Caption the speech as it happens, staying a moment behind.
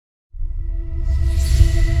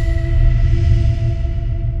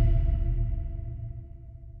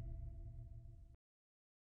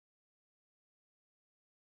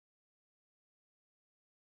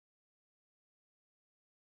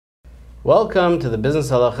Welcome to the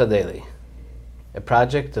Business Halacha Daily, a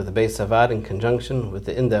project of the Beis Avad in conjunction with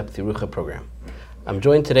the In-Depth Yerucha program. I'm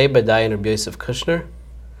joined today by Dayan Rabbi Yosef Kushner,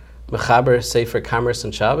 Mechaber Sefer Commerce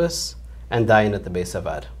and Shabbos, and Dayan at the Beis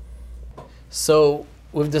Avad. So,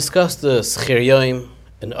 we've discussed the Schir Yoim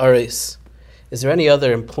and Aris. Is there any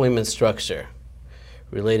other employment structure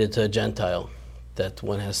related to a Gentile that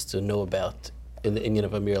one has to know about in the Inyan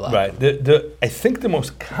of Amir Lakim? Right. I think the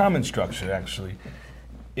most common structure, actually,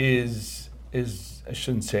 is I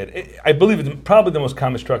shouldn't say it. I believe probably the most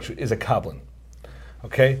common structure is a kablin.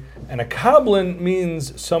 Okay? And a kablin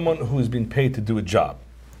means someone who is being paid to do a job.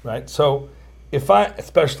 Right? So if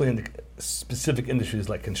especially in the specific industries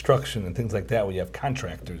like construction and things like that, where you have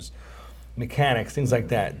contractors, mechanics, things like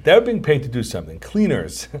that, they're being paid to do something.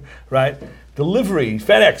 Cleaners, right? Delivery,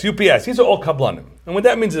 FedEx, UPS, these are all kablanim. And what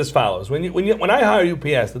that means is as follows. When I hire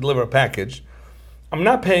UPS to deliver a package, I'm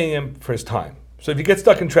not paying him for his time. So if you get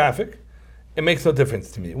stuck in traffic, it makes no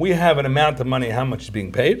difference to me. We have an amount of money, how much is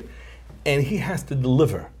being paid, and he has to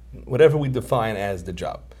deliver whatever we define as the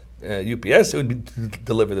job. UPS, it would be to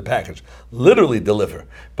deliver the package, literally deliver.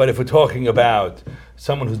 But if we're talking about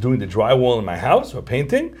someone who's doing the drywall in my house or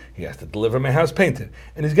painting, he has to deliver my house painted.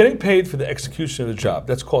 And he's getting paid for the execution of the job.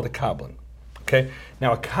 That's called a kablin. Okay?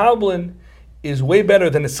 Now a kablin is way better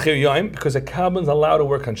than a schir yoim because a kablin's allowed to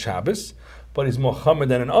work on Shabbos, but he's more chamer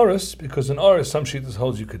than an oris, because an oris, some shittas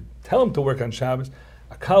holds you could tell him to work on Shabbos.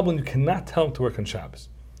 A kablin, you cannot tell him to work on Shabbos.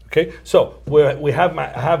 Okay, so we have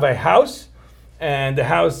a house, and the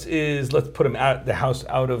house is, let's put the house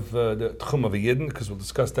out of the tchum of a yidden, because we'll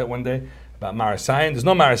discuss that one day about marasayin. There's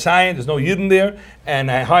no marasayin, there's no yidden there,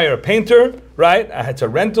 and I hire a painter, right? It's a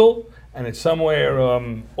rental, and it's somewhere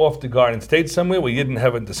off the Garden State somewhere where yidden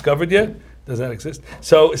haven't discovered yet. Does that exist?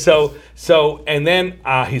 So, and then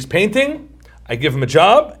he's painting. I give him a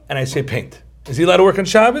job, and I say paint. Is he allowed to work on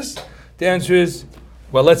Shabbos? The answer is,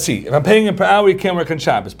 well, let's see. If I'm paying him per hour, he can't work on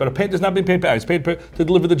Shabbos. But a painter's not being paid per hour. He's paid to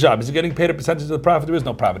deliver the job. Is he getting paid a percentage of the profit? There is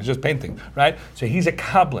no profit. It's just painting, right? So he's a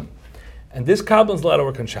kablin. And this kablin's allowed to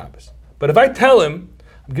work on Shabbos. But if I tell him,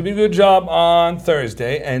 I'm giving you a job on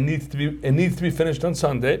Thursday, and it needs to be finished on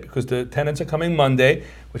Sunday, because the tenants are coming Monday,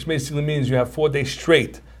 which basically means you have 4 days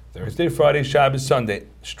straight. Thursday, Friday, Shabbos, Sunday.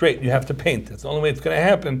 Straight, you have to paint. That's the only way it's going to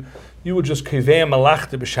happen. You would just kivei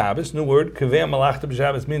malachta b'Shabbos. New word, kivei malachta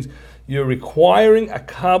b'Shabbos means you're requiring a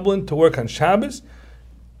kablin to work on Shabbos,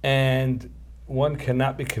 and one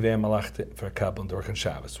cannot be kivei malachta for a kablin to work on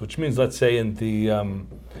Shabbos. Which means, let's say in the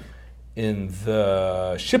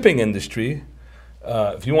shipping industry,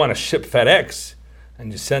 if you want to ship FedEx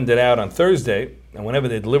and you send it out on Thursday, and whenever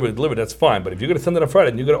they deliver, that's fine. But if you're going to send it on Friday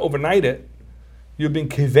and you're going to overnight it, you've been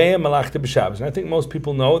kivei malachta b'Shabbos. And I think most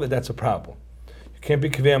people know that that's a problem. You can't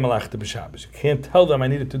be kivei malachta b'Shabbos. You can't tell them I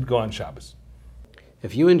needed to go on Shabbos.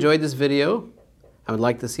 If you enjoyed this video and would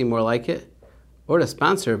like to see more like it, or to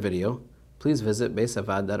sponsor a video, please visit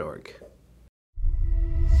beisavad.org.